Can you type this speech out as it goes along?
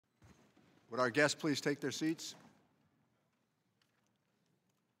Would our guests please take their seats?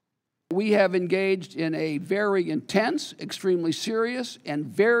 We have engaged in a very intense, extremely serious, and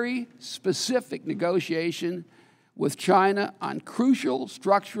very specific negotiation with China on crucial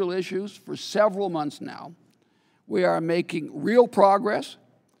structural issues for several months now. We are making real progress.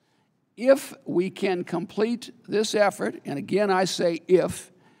 If we can complete this effort, and again I say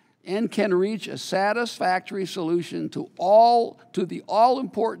if, and can reach a satisfactory solution to the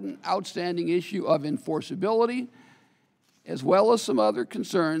all-important outstanding issue of enforceability, as well as some other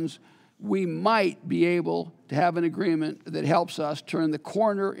concerns, we might be able to have an agreement that helps us turn the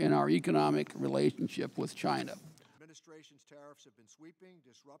corner in our economic relationship with China. The administration's tariffs have been sweeping,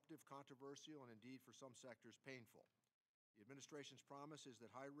 disruptive, controversial, and indeed for some sectors painful. The administration's promise is that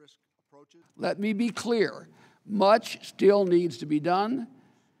high-risk approaches... Let me be clear. Much still needs to be done,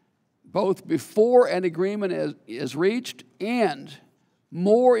 both before an agreement is reached and,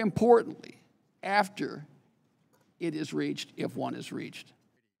 more importantly, after it is reached, if one is reached.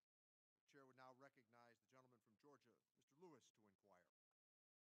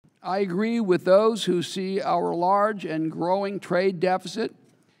 I agree with those who see our large and growing trade deficit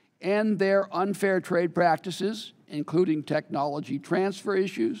and their unfair trade practices, including technology transfer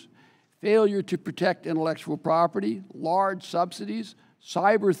issues, failure to protect intellectual property, large subsidies,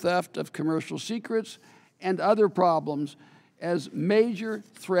 cyber theft of commercial secrets, and other problems as major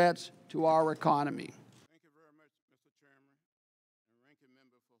threats to our economy. Thank you very much, Mr. Chairman and Ranking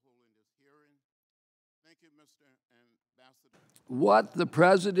Member, for holding this hearing. Thank you, Mr. Ambassador. What the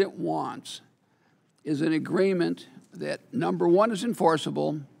President wants is an agreement that, number one, is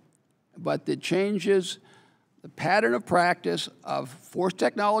enforceable, but that changes the pattern of practice of forced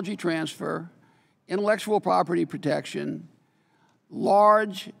technology transfer, intellectual property protection,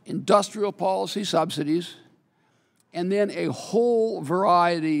 large industrial policy subsidies, and then a whole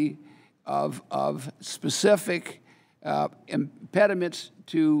variety of specific impediments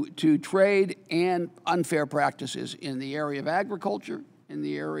to trade and unfair practices in the area of agriculture, in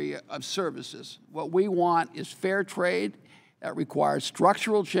the area of services. What we want is fair trade that requires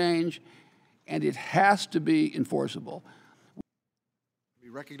structural change, and it has to be enforceable. We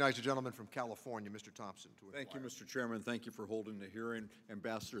recognize the gentleman from California, Mr. Thompson. Thank you, Mr. Chairman. Thank you for holding the hearing.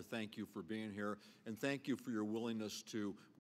 Ambassador, thank you for being here, and thank you for your willingness to